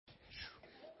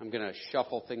I'm going to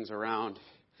shuffle things around.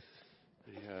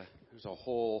 There's a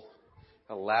whole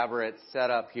elaborate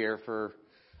setup here for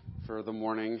the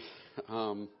morning.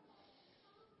 All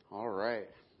right.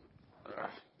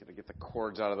 Got to get the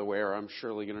cords out of the way, or I'm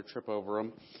surely going to trip over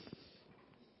them.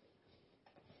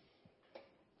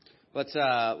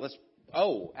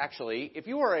 Actually, if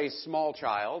you are a small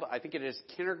child, I think it is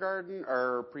kindergarten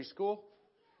or preschool.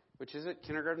 Which is it?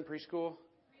 Kindergarten, preschool?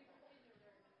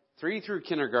 3 through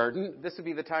kindergarten. This would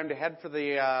be the time to head for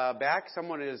the back.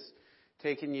 Someone is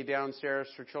taking you downstairs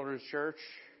for children's church,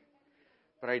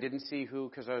 but I didn't see who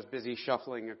because I was busy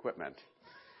shuffling equipment.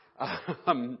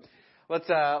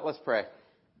 Let's pray.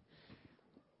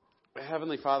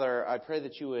 Heavenly Father, I pray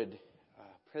that you would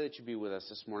be with us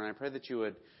this morning. I pray that you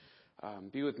would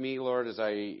be with me, Lord, as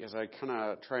I kind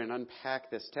of try and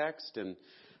unpack this text and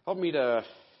help me to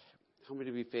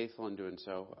be faithful in doing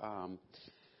so.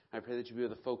 I pray that you be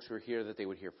with the folks who are here, that they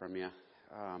would hear from you,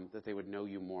 that they would know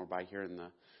you more by hearing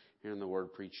the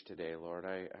word preached today, Lord.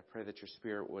 I pray that your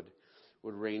Spirit would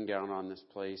rain down on this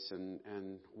place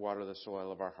and water the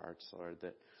soil of our hearts, Lord,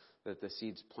 that the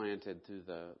seeds planted through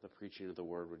the preaching of the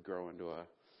word would grow into a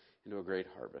great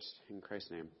harvest. In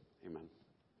Christ's name, amen.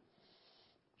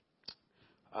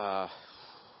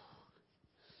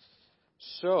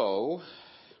 So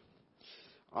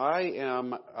I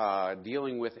am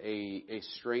dealing with a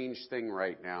strange thing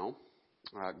right now,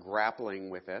 grappling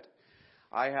with it.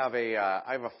 I have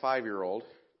a 5-year-old,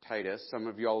 Titus. Some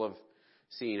of y'all have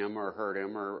seen him or heard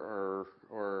him or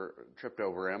tripped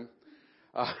over him.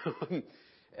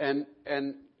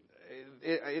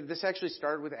 This actually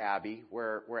started with Abby,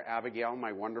 where Abigail,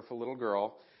 my wonderful little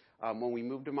girl, when we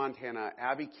moved to Montana,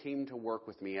 Abby came to work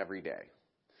with me every day.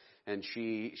 And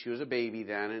she was a baby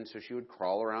then, and so she would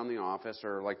crawl around the office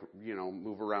or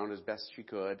move around as best she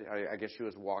could. I guess she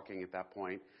was walking at that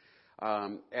point.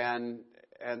 And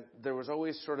there was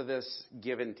always sort of this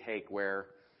give and take where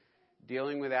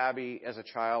dealing with Abby as a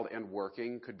child and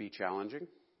working could be challenging.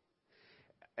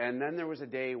 And then there was a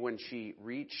day when she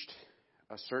reached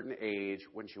a certain age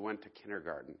when she went to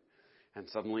kindergarten, and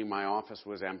suddenly my office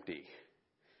was empty.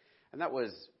 And that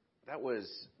was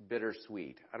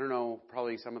bittersweet. I don't know,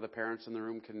 probably some of the parents in the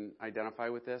room can identify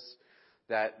with this,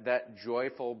 that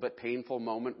joyful but painful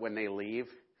moment when they leave.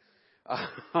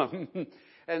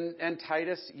 And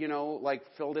Titus,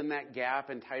 filled in that gap,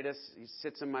 and Titus, he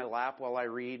sits in my lap while I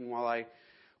read and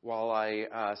while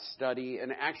I study.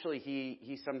 And actually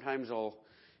he sometimes will,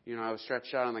 I was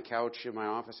stretched out on the couch in my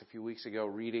office a few weeks ago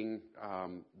reading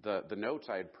the notes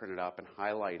I had printed up and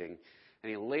highlighting. And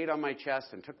he laid on my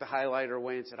chest and took the highlighter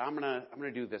away and said, I'm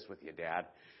gonna do this with you, Dad.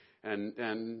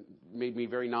 And made me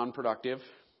very non-productive.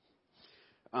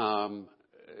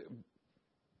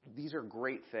 These are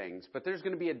great things. But there's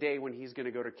going to be a day when he's going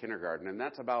to go to kindergarten. And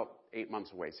that's about 8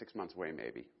 months away, 6 months away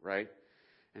maybe, right?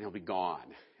 And he'll be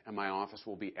gone. And my office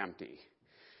will be empty.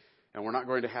 And we're not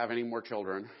going to have any more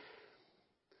children.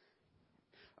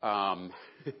 And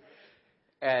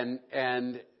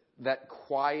that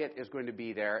quiet is going to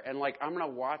be there. And I'm going to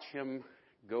watch him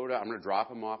I'm going to drop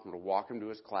him off. I'm going to walk him to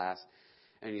his class.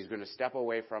 And he's going to step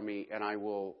away from me. And I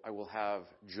will have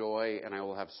joy and I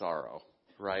will have sorrow,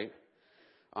 right?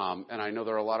 And I know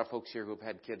there are a lot of folks here who've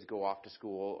had kids go off to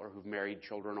school or who've married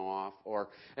children off.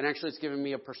 And actually it's given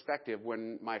me a perspective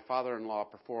when my father-in-law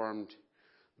performed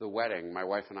the wedding, my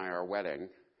wife and I, our wedding.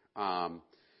 And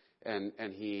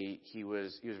he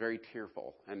was very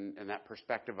tearful. And that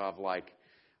perspective of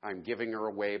I'm giving her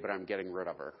away, but I'm getting rid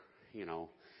of her.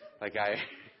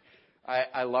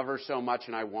 I love her so much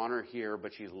and I want her here,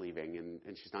 but she's leaving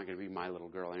and she's not going to be my little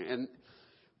girl. And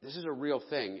this is a real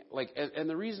thing. And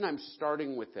the reason I'm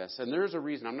starting with this, and there's a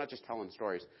reason, I'm not just telling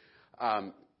stories.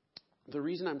 The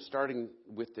reason I'm starting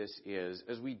with this is,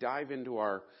 as we dive into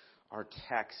our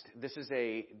text, this is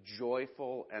a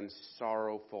joyful and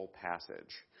sorrowful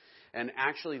passage. And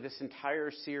actually this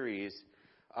entire series,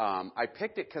 I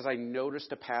picked it because I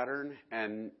noticed a pattern,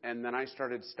 and then I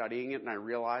started studying it, and I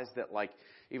realized that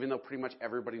even though pretty much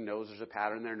everybody knows there's a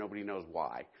pattern there, nobody knows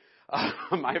why.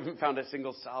 I haven't found a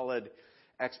single solid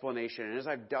explanation. And as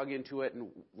I've dug into it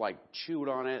and chewed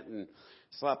on it and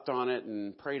slept on it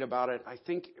and prayed about it, I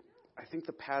think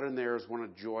the pattern there is one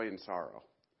of joy and sorrow.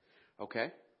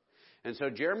 Okay? And so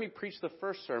Jeremy preached the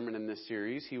first sermon in this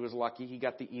series. He was lucky. He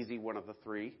got the easy one of the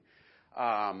 3.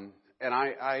 And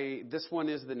this one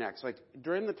is the next.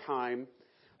 During the time,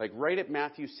 right at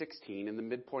Matthew 16, in the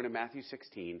midpoint of Matthew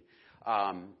 16,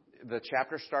 the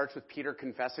chapter starts with Peter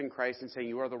confessing Christ and saying,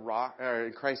 "You are the rock."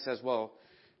 And Christ says,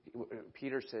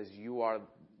 Peter says, "You are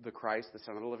the Christ, the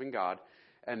Son of the living God."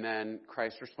 And then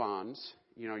Christ responds,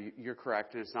 "You're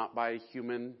correct, and it's not by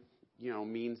human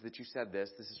means that you said this.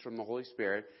 This is from the Holy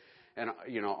Spirit. And,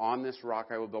 on this rock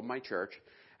I will build my church.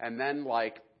 And then,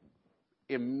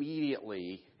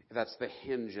 immediately, that's the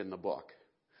hinge in the book,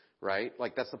 right?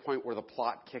 That's the point where the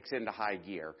plot kicks into high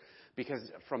gear.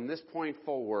 Because from this point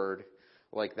forward,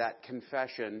 that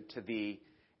confession to the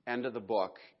end of the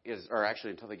book or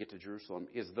actually until they get to Jerusalem,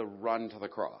 is the run to the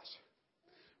cross,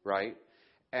 right?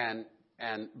 And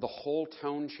the whole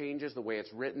tone changes, the way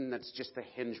it's written. That's just the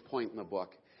hinge point in the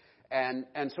book. And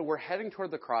so we're heading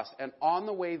toward the cross. And on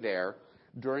the way there,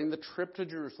 during the trip to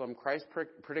Jerusalem, Christ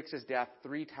predicts his death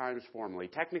 3 times formally.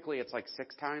 Technically, it's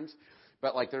 6 times.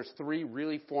 But there's 3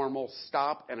 really formal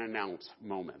stop and announce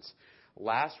moments.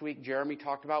 Last week, Jeremy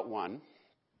talked about one.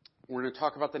 We're going to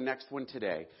talk about the next one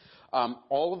today.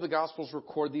 All of the Gospels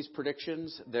record these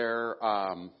predictions. They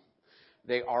are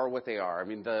what they are. I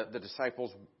mean, the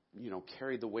disciples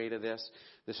carried the weight of this.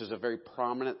 This was a very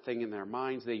prominent thing in their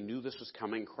minds. They knew this was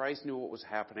coming. Christ knew what was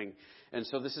happening. And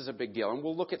so this is a big deal. And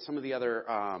we'll look at some of the other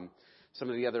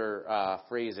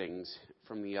phrasings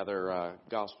from the other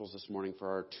Gospels this morning for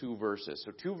our 2 verses.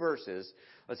 So 2 verses.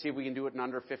 Let's see if we can do it in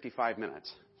under 55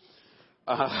 minutes.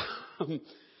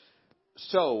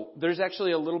 So there's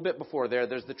actually a little bit before there.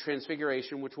 There's the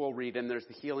transfiguration, which we'll read, and there's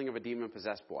the healing of a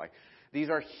demon-possessed boy. These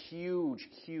are huge,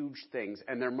 huge things,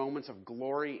 and they're moments of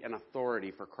glory and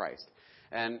authority for Christ.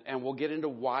 And we'll get into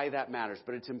why that matters,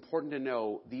 but it's important to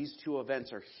know these 2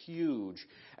 events are huge,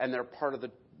 and they're part of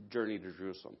the journey to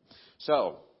Jerusalem.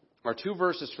 So, our 2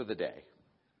 verses for the day.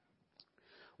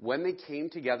 When they came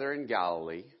together in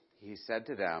Galilee, he said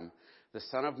to them, "The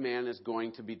Son of Man is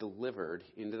going to be delivered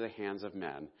into the hands of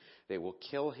men. They will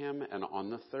kill him, and on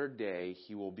the 3rd day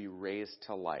he will be raised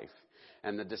to life."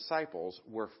 And the disciples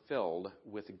were filled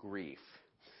with grief.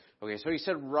 Okay, so he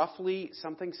said roughly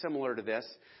something similar to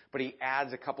this, but he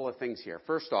adds a couple of things here.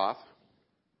 First off,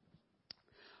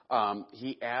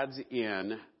 he adds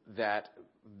in that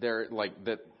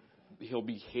that he'll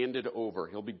be handed over.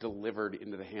 He'll be delivered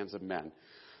into the hands of men.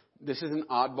 This is an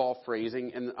oddball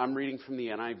phrasing, and I'm reading from the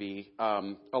NIV.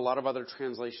 A lot of other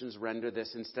translations render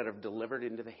this, instead of delivered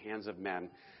into the hands of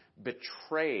men,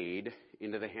 betrayed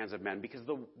into the hands of men. Because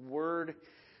the word,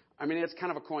 it's kind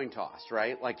of a coin toss,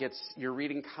 right? You're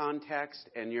reading context,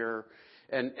 and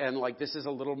this is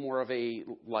a little more of a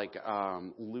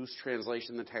loose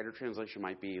translation. The tighter translation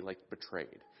might be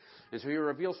betrayed. And so he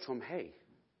reveals to him, hey,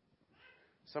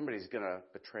 somebody's going to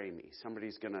betray me.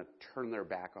 Somebody's going to turn their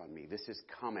back on me. This is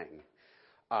coming.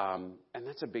 And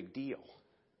that's a big deal.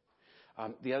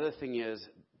 The other thing is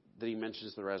that he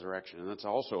mentions the resurrection, and that's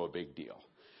also a big deal.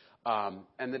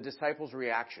 And the disciples'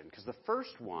 reaction. Because the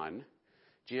first one,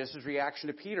 Jesus' reaction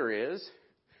to Peter is,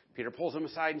 Peter pulls him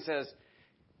aside and says,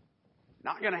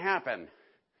 "Not going to happen.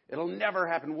 It'll never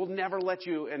happen. We'll never let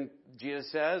you." And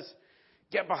Jesus says,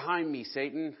 "Get behind me,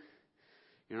 Satan."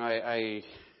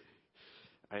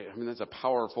 That's a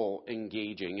powerful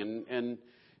engaging. And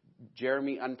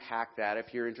Jeremy unpacked that.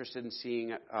 If you're interested in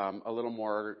seeing a little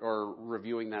more or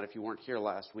reviewing that, if you weren't here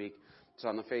last week, it's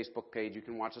on the Facebook page. You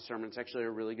can watch the sermon. It's actually a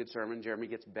really good sermon. Jeremy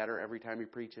gets better every time he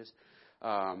preaches.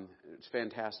 It's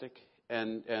fantastic.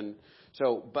 And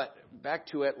so, but back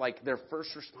to it, their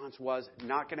first response was,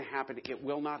 "Not going to happen. It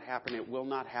will not happen. It will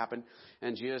not happen."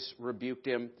 And Jesus rebuked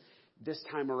him. This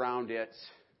time around,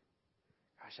 it's,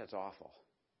 gosh, that's awful.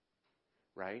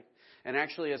 Right? And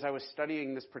actually, as I was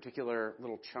studying this particular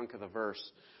little chunk of the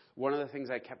verse, one of the things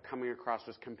I kept coming across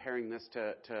was comparing this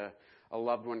to a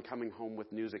loved one coming home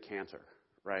with news of cancer,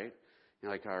 right?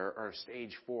 Our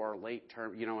stage 4 late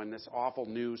term, and this awful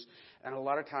news. And a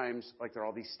lot of times, there are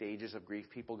all these stages of grief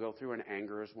people go through, and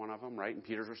anger is one of them, right? And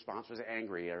Peter's response was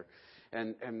angry or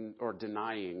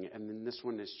denying. And then this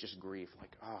one is just grief,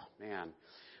 oh man.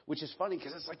 Which is funny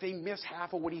because it's they miss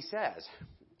half of what he says.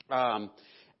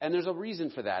 And there's a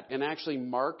reason for that. And actually,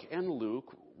 Mark and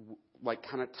Luke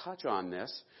kind of touch on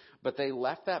this, but they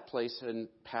left that place and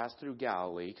passed through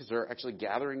Galilee because they're actually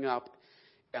gathering up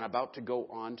and about to go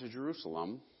on to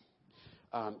Jerusalem.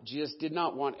 Jesus did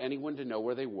not want anyone to know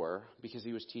where they were because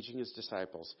he was teaching his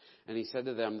disciples. And he said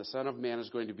to them, "The Son of Man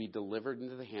is going to be delivered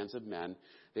into the hands of men.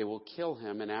 They will kill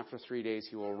him, and after 3 days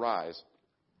he will rise."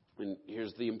 And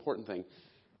here's the important thing.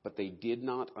 But they did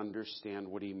not understand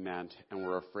what he meant and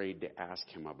were afraid to ask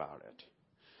him about it.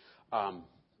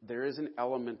 There is an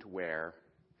element where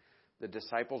the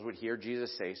disciples would hear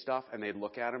Jesus say stuff, and they'd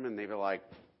look at him, and they'd be like,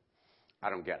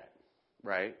 "I don't get it,"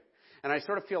 right? And I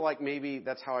sort of feel like maybe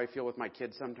that's how I feel with my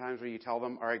kids sometimes, where you tell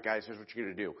them, "All right, guys, here's what you're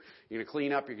going to do. You're going to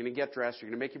clean up, you're going to get dressed,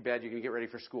 you're going to make your bed, you're going to get ready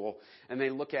for school." And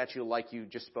they look at you like you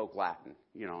just spoke Latin.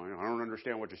 "I don't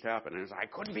understand what just happened." And it's, "I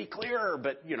couldn't be clearer,"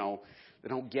 but, They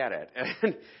don't get it.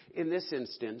 And in this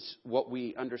instance, what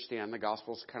we understand, the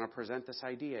Gospels kind of present this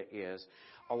idea is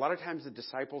a lot of times the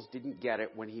disciples didn't get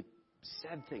it when he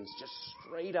said things just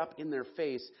straight up in their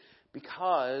face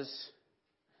because,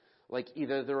 like,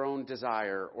 either their own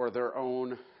desire or their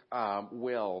own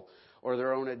will or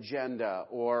their own agenda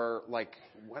or, like,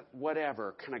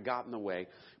 whatever kind of got in the way.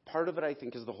 Part of it, I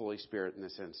think, is the Holy Spirit in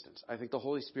this instance. I think the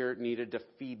Holy Spirit needed to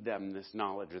feed them this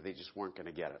knowledge or they just weren't going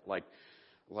to get it.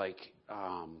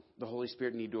 The Holy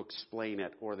Spirit needed to explain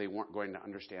it or they weren't going to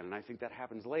understand. And I think that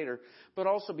happens later, but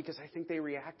also because I think they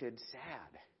reacted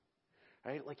sad.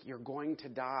 Right? Like, you're going to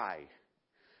die.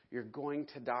 You're going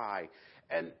to die.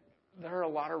 And there are a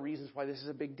lot of reasons why this is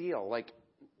a big deal. Like,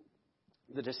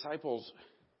 the disciples,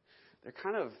 they're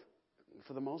kind of,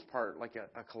 for the most part, like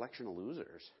a collection of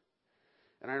losers.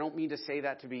 And I don't mean to say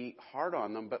that to be hard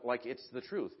on them, but, like, it's the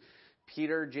truth.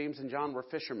 Peter, James, and John were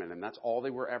fishermen, and that's all they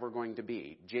were ever going to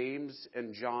be. James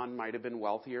and John might have been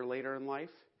wealthier later in life,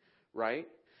 right?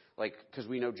 Like, because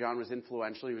we know John was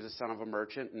influential. He was the son of a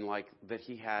merchant, and, like, that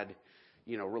he had,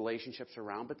 relationships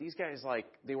around. But these guys, like,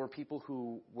 they were people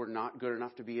who were not good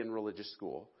enough to be in religious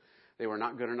school. They were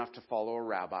not good enough to follow a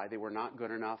rabbi. They were not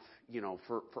good enough,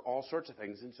 for all sorts of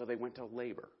things, and so they went to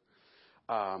labor.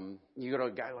 You go to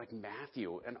a guy like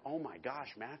Matthew, and oh my gosh,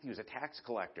 Matthew's a tax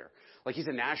collector. Like, he's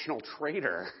a national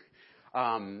traitor.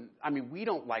 We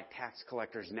don't like tax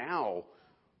collectors now.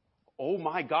 Oh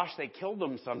my gosh, they killed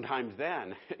them sometimes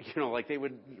then. Like, they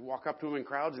would walk up to him in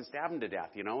crowds and stab him to death.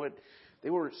 They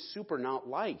were super not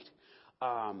liked.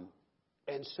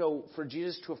 And so for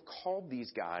Jesus to have called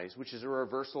these guys, which is a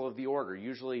reversal of the order,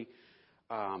 usually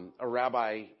a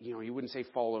rabbi, you wouldn't say,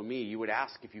 follow me. You would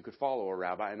ask if you could follow a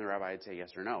rabbi, and the rabbi would say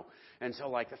yes or no. And so,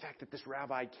 like, the fact that this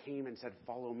rabbi came and said,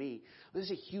 follow me, this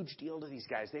is a huge deal to these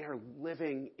guys. They are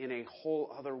living in a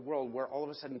whole other world where all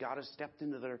of a sudden God has stepped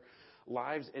into their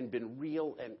lives and been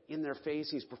real and in their face.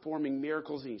 He's performing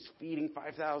miracles, and he's feeding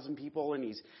 5,000 people, and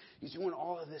he's doing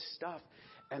all of this stuff.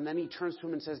 And then he turns to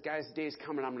him and says, guys, the day's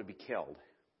coming, I'm going to be killed.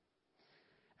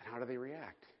 And how do they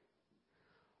react?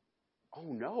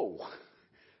 Oh, no.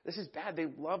 This is bad. They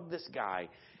love this guy,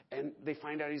 and they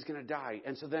find out he's going to die.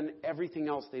 And so then everything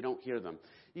else, they don't hear them.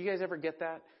 You guys ever get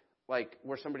that? Like,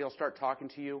 where somebody will start talking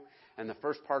to you, and the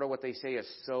first part of what they say is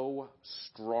so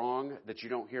strong that you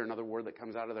don't hear another word that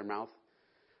comes out of their mouth?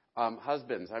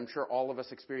 Husbands, I'm sure all of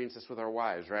us experience this with our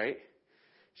wives, right?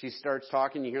 She starts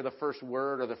talking, you hear the first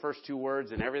word or the first two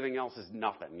words, and everything else is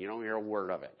nothing. You don't hear a word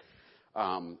of it.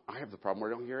 I have the problem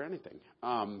where I don't hear anything.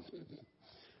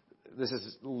 This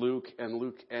is Luke, and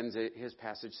Luke ends his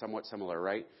passage somewhat similar,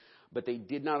 right? But they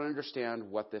did not understand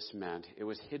what this meant. It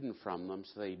was hidden from them,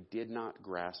 so they did not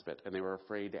grasp it, and they were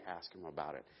afraid to ask him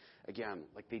about it. Again,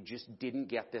 like, they just didn't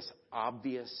get this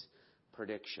obvious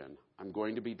prediction. I'm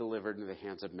going to be delivered into the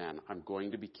hands of men. I'm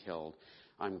going to be killed.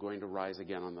 I'm going to rise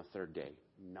again on the third day.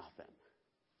 Nothing,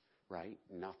 right?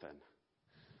 Nothing.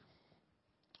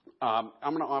 I'm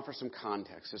going to offer some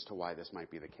context as to why this might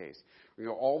be the case. We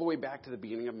go all the way back to the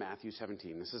beginning of Matthew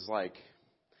 17. This is like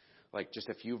just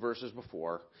a few verses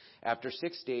before. After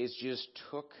 6 days, Jesus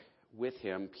took with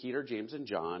him Peter, James, and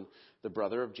John, the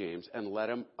brother of James, and led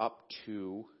him up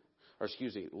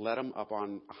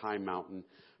on a high mountain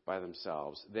by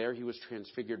themselves. There he was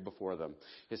transfigured before them.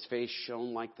 His face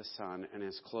shone like the sun, and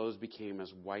his clothes became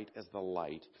as white as the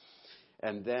light.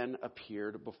 And then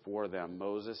appeared before them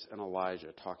Moses and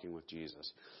Elijah talking with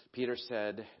Jesus. Peter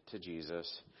said to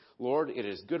Jesus, Lord, it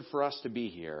is good for us to be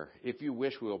here. If you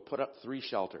wish, we will put up 3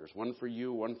 shelters, one for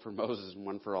you, one for Moses, and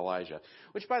one for Elijah.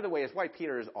 Which, by the way, is why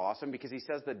Peter is awesome, because he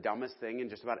says the dumbest thing in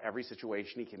just about every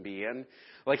situation he can be in.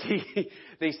 Like,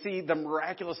 they see the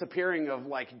miraculous appearing of,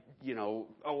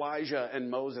 Elijah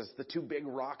and Moses, the 2 big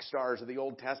rock stars of the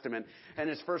Old Testament. And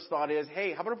his first thought is,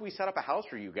 hey, how about if we set up a house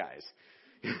for you guys?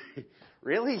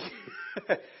 Really?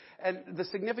 And the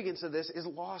significance of this is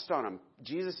lost on him.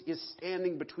 Jesus is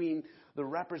standing between the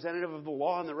representative of the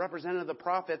law and the representative of the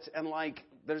prophets, and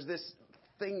there's this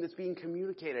thing that's being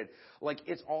communicated. Like,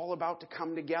 it's all about to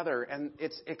come together, and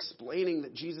it's explaining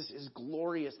that Jesus is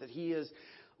glorious, that he is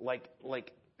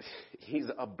he's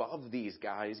above these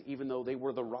guys, even though they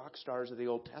were the rock stars of the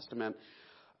Old Testament.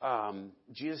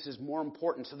 Jesus is more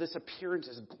important. So this appearance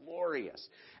is glorious.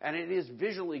 And it is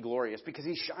visually glorious because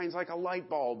he shines like a light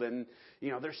bulb. And,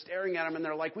 they're staring at him and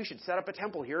they're like, we should set up a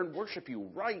temple here and worship you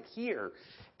right here.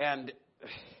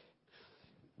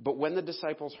 But when the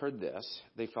disciples heard this,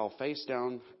 they fell face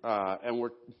down and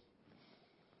were...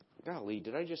 Golly,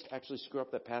 did I just actually screw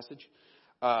up that passage?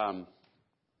 I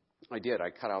did. I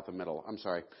cut out the middle. I'm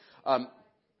sorry.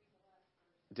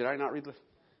 Did I not read the...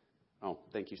 Oh,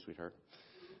 thank you, sweetheart.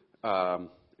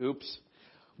 Oops.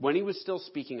 When he was still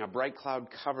speaking, a bright cloud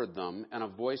covered them, and a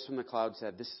voice from the cloud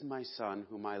said, "This is my son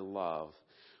whom I love,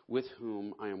 with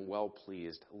whom I am well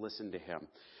pleased. Listen to him."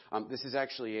 This is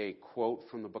actually a quote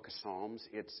from the book of Psalms.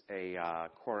 It's a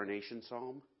coronation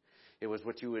psalm. It was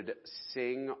what you would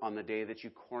sing on the day that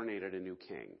you coronated a new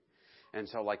king. And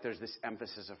so, like, there's this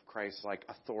emphasis of Christ's, like,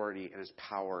 authority and his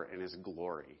power and his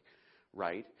glory,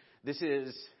 right? This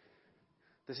is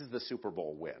the Super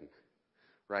Bowl win,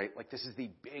 right? Like, this is the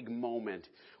big moment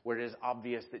where it is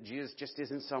obvious that Jesus just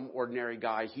isn't some ordinary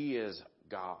guy. He is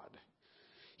God.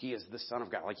 He is the Son of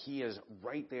God. Like, he is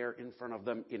right there in front of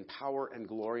them in power and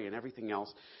glory and everything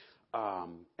else.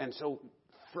 And so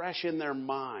fresh in their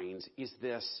minds is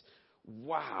this,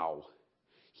 wow,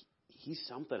 he's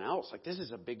something else. Like, this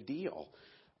is a big deal.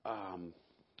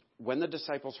 When the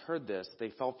disciples heard this,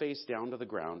 they fell face down to the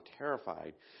ground,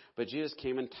 terrified. But Jesus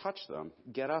came and touched them.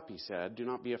 "Get up," he said. "Do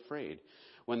not be afraid."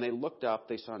 When they looked up,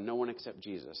 they saw no one except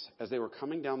Jesus. As they were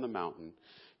coming down the mountain,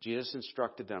 Jesus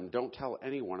instructed them, "Don't tell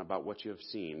anyone about what you have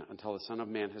seen until the Son of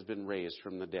Man has been raised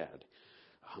from the dead."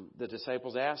 The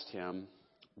disciples asked him,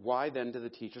 "Why then do the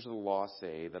teachers of the law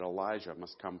say that Elijah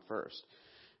must come first?"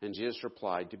 And Jesus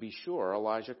replied, "To be sure,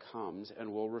 Elijah comes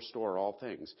and will restore all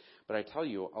things. But I tell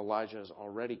you, Elijah has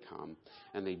already come,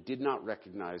 and they did not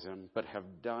recognize him, but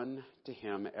have done to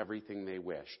him everything they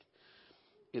wished.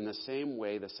 In the same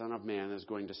way, the Son of Man is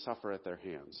going to suffer at their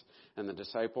hands." And the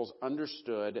disciples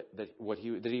understood that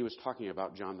he was talking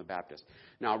about John the Baptist.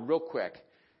 Now, real quick,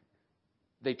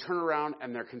 they turn around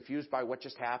and they're confused by what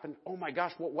just happened. "Oh my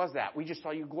gosh, what was that? We just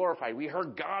saw you glorified. We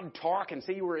heard God talk and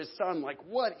say you were his son. Like,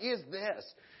 what is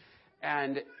this?"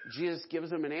 And Jesus gives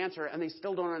them an answer, and they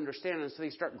still don't understand, and so they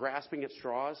start grasping at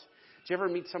straws. Did you ever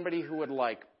meet somebody who would,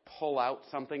 like, pull out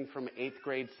something from 8th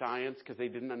grade science because they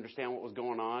didn't understand what was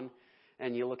going on?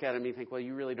 And you look at them and you think, well,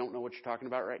 you really don't know what you're talking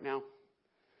about right now?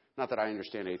 Not that I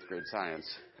understand 8th grade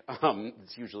science.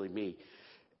 It's usually me.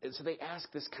 And so they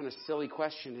ask this kind of silly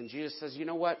question, and Jesus says, "You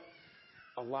know what?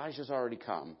 Elijah's already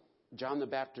come. John the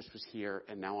Baptist was here,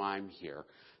 and now I'm here.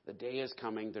 The day is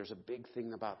coming. There's a big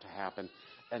thing about to happen,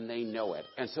 and they know it."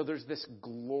 And so there's this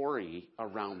glory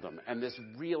around them and this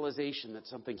realization that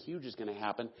something huge is going to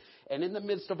happen. And in the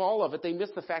midst of all of it, they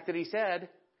miss the fact that he said,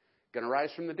 "Going to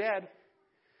rise from the dead,"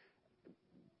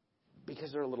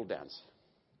 because they're a little dense.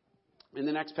 In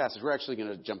the next passage, we're actually going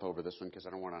to jump over this one because I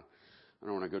don't want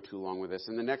to go too long with this.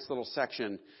 In the next little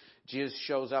section, Jesus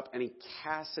shows up and he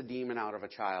casts a demon out of a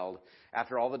child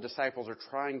after all the disciples are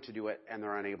trying to do it and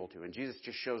they're unable to. And Jesus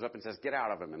just shows up and says, "Get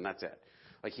out of him," and that's it.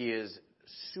 Like, he is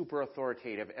super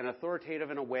authoritative, and authoritative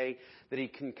in a way that he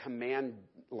can command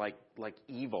like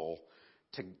evil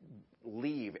to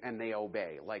leave and they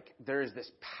obey. Like, there is this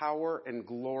power and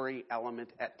glory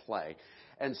element at play.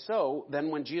 And so then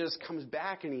when Jesus comes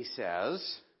back and he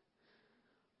says,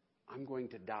 "I'm going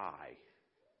to die.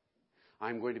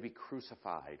 I'm going to be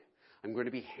crucified. I'm going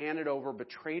to be handed over,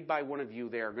 betrayed by one of you.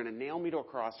 They are going to nail me to a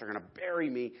cross. They're going to bury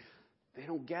me." They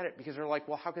don't get it because they're like,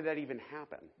 well, how could that even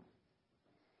happen?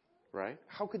 Right?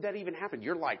 How could that even happen?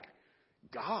 You're like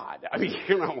God. I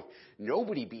mean,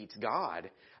 nobody beats God.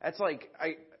 That's like,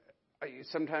 I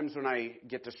sometimes when I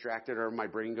get distracted or my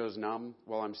brain goes numb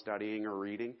while I'm studying or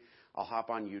reading, I'll hop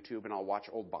on YouTube and I'll watch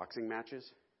old boxing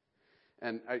matches.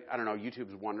 And I don't know,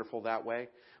 YouTube's wonderful that way.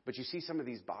 But you see some of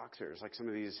these boxers, like some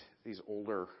of these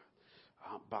older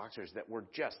boxers that were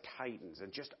just titans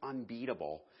and just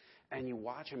unbeatable. And you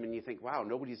watch them and you think, wow,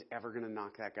 nobody's ever going to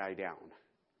knock that guy down,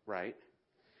 right?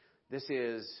 This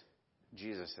is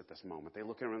Jesus at this moment. They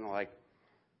look at him and they're like,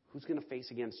 who's going to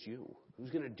face against you? Who's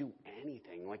going to do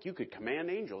anything? Like, you could command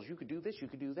angels. You could do this. You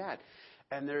could do that.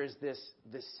 And there is this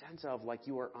sense of, like,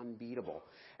 you are unbeatable.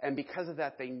 And because of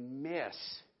that, they miss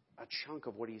a chunk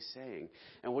of what he's saying.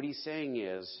 And what he's saying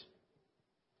is,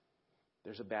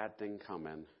 there's a bad thing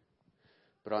coming,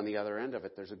 but on the other end of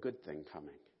it, there's a good thing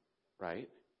coming, right?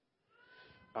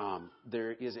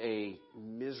 There is a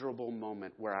miserable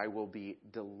moment where I will be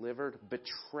delivered,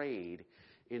 betrayed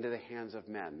into the hands of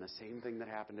men. The same thing that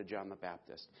happened to John the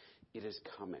Baptist. It is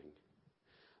coming.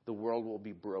 The world will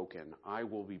be broken. I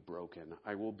will be broken.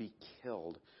 I will be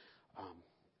killed.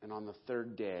 And on the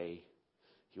third day,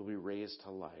 he'll be raised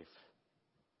to life.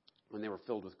 And they were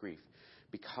filled with grief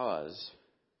because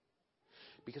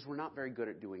we're not very good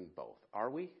at doing both, are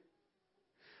we?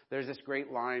 There's this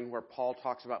great line where Paul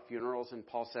talks about funerals, and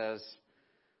Paul says,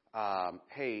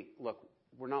 hey, look,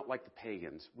 we're not like the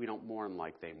pagans. We don't mourn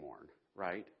like they mourn,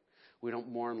 right? We don't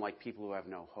mourn like people who have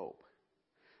no hope.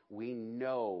 We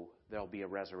know there'll be a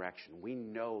resurrection. We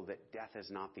know that death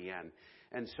is not the end.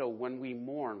 And so when we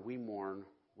mourn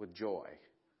with joy.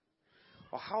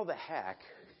 Well, how the heck,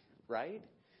 right?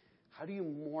 How do you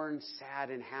mourn sad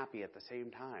and happy at the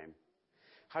same time?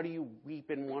 How do you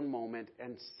weep in one moment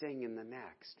and sing in the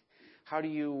next? How do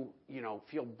you,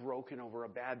 feel broken over a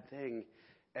bad thing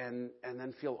and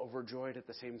then feel overjoyed at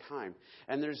the same time?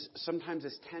 And there's sometimes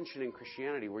this tension in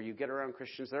Christianity where you get around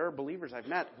Christians. There are believers I've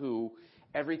met who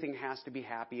everything has to be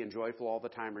happy and joyful all the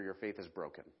time or your faith is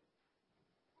broken.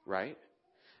 Right?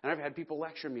 And I've had people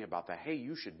lecture me about that. Hey,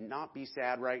 you should not be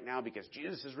sad right now because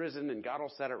Jesus is risen and God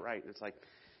will set it right. And it's like,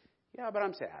 yeah, but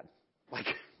I'm sad. Like,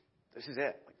 this is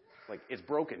it. Like it's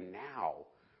broken now,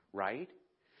 right?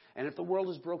 And if the world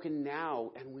is broken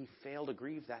now and we fail to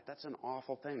grieve that, that's an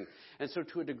awful thing. And so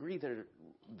to a degree,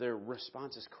 their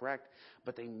response is correct,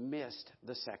 but they missed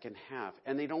the second half.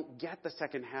 And they don't get the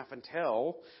second half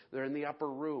until they're in the upper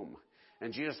room.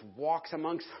 And Jesus walks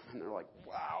amongst them, and they're like,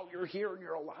 wow, you're here and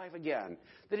you're alive again.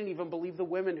 They didn't even believe the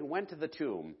women who went to the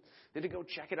tomb. They had to go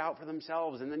check it out for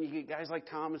themselves. And then you get guys like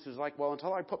Thomas who's like, well,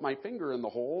 until I put my finger in the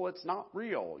hole, it's not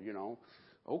real,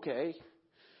 Okay.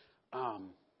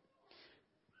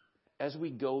 As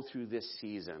we go through this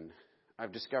season,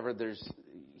 I've discovered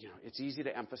it's easy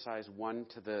to emphasize one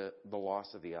to the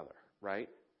loss of the other, right?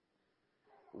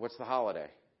 What's the holiday?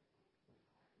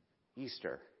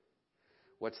 Easter.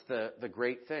 What's the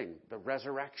great thing? The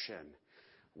resurrection.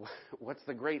 What's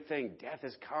the great thing? Death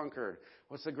is conquered.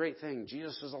 What's the great thing?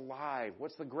 Jesus is alive.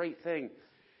 What's the great thing?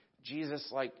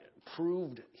 Jesus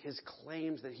proved his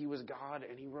claims that he was God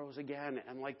and he rose again.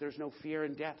 And there's no fear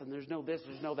in death and there's no this,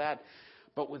 there's no that.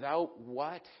 But without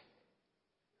what?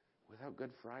 Without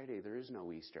Good Friday, there is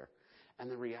no Easter. And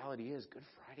the reality is, Good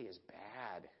Friday is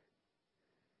bad.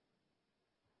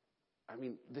 I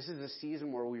mean, this is a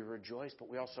season where we rejoice, but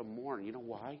we also mourn. You know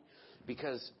why?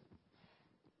 Because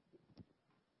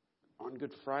on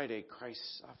Good Friday, Christ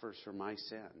suffers for my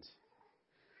sins.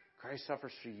 Christ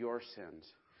suffers for your sins.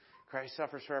 Christ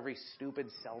suffers for every stupid,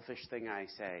 selfish thing I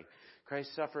say.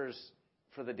 Christ suffers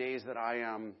for the days that I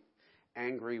am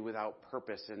angry without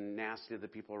purpose and nasty to the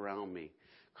people around me.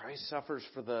 Christ suffers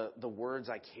for the words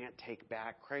I can't take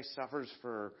back. Christ suffers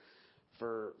for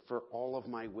all of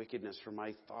my wickedness, for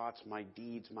my thoughts, my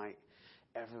deeds, my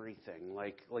everything.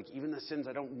 Like even the sins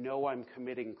I don't know I'm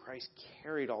committing, Christ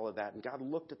carried all of that. And God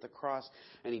looked at the cross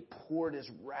and he poured his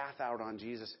wrath out on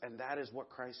Jesus. And that is what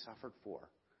Christ suffered for.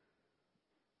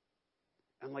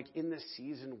 And in this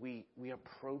season, we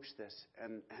approach this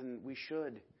and we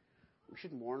should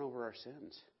mourn over our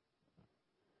sins.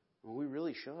 Well, we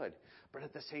really should. But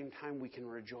at the same time, we can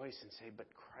rejoice and say, but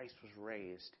Christ was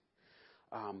raised.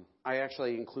 I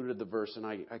actually included the verse, and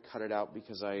I cut it out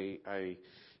because I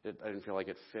didn't feel like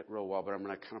it fit real well, but I'm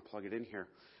going to kind of plug it in here.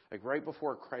 Right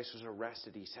before Christ was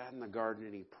arrested, he sat in the garden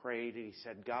and he prayed and he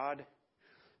said, God,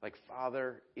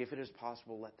 Father, if it is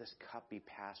possible, let this cup be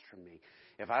passed from me.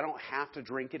 If I don't have to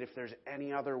drink it, if there's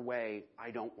any other way,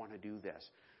 I don't want to do this.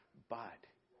 But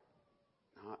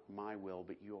not my will,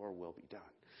 but your will be done.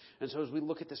 And so as we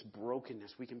look at this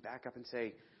brokenness, we can back up and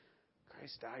say,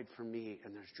 Christ died for me,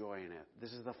 and there's joy in it.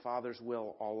 This is the Father's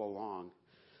will all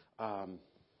along.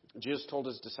 Jesus told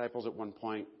his disciples at one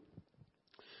point,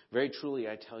 very truly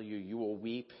I tell you, you will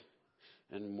weep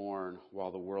and mourn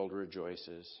while the world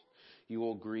rejoices. You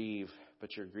will grieve,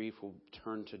 but your grief will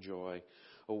turn to joy.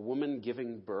 A woman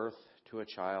giving birth to a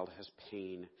child has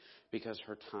pain because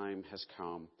her time has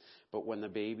come. But when the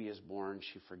baby is born,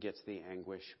 she forgets the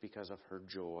anguish because of her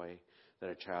joy that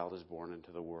a child is born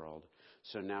into the world.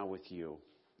 So now with you,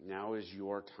 now is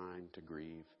your time to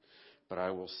grieve. But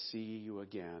I will see you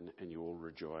again and you will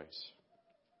rejoice.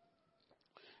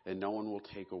 And no one will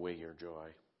take away your joy.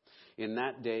 In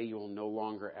that day you will no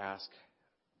longer ask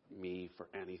me for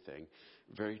anything.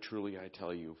 Very truly I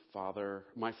tell you,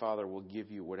 my Father will give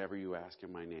you whatever you ask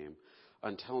in my name.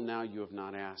 Until now you have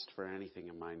not asked for anything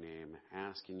in my name.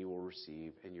 Ask and you will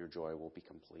receive, and your joy will be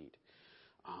complete.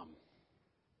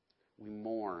 We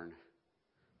mourn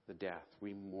the death.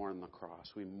 We mourn the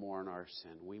cross. We mourn our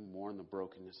sin. We mourn the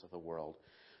brokenness of the world.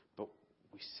 But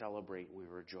we celebrate and we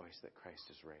rejoice that Christ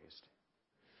is raised.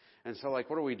 And so, what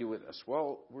do we do with this?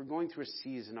 Well, we're going through a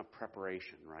season of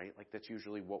preparation, right? That's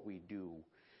usually what we do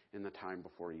in the time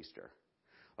before Easter.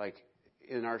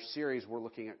 In our series, we're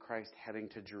looking at Christ heading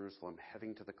to Jerusalem,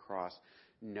 heading to the cross,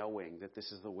 knowing that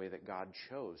this is the way that God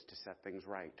chose to set things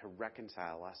right, to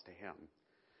reconcile us to him,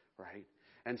 right?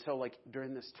 And so,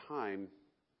 during this time,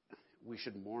 we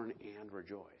should mourn and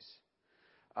rejoice.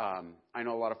 I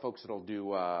know a lot of folks that'll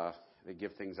do, they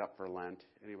give things up for Lent.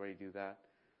 Anybody do that?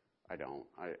 I don't.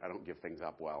 I don't give things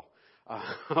up well.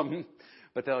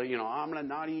 But they'll, I'm going to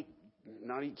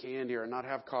not eat candy or not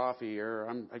have coffee, or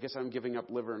I guess I'm giving up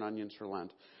liver and onions for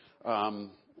Lent.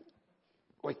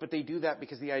 But they do that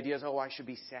because the idea is, I should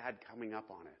be sad coming up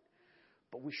on it.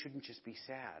 But we shouldn't just be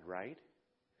sad, right?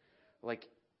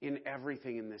 In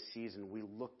everything in this season, we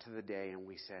look to the day and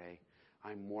we say,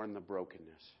 I mourn the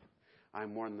brokenness. I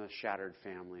mourn the shattered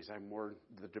families. I mourn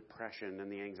the depression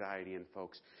and the anxiety in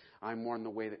folks. I mourn the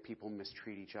way that people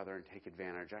mistreat each other and take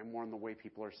advantage. I mourn the way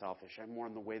people are selfish. I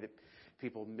mourn the way that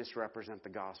people misrepresent the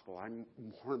gospel. I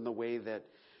mourn the way that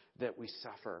we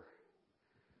suffer.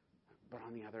 But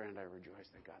on the other end, I rejoice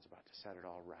that God's about to set it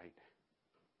all right.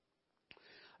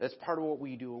 That's part of what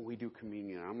we do when we do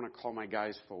communion. I'm going to call my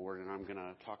guys forward, and I'm going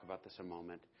to talk about this a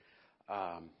moment.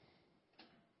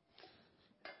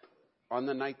 On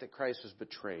the night that Christ was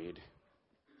betrayed,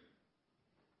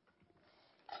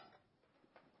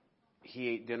 he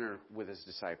ate dinner with his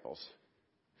disciples.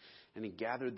 And he gathered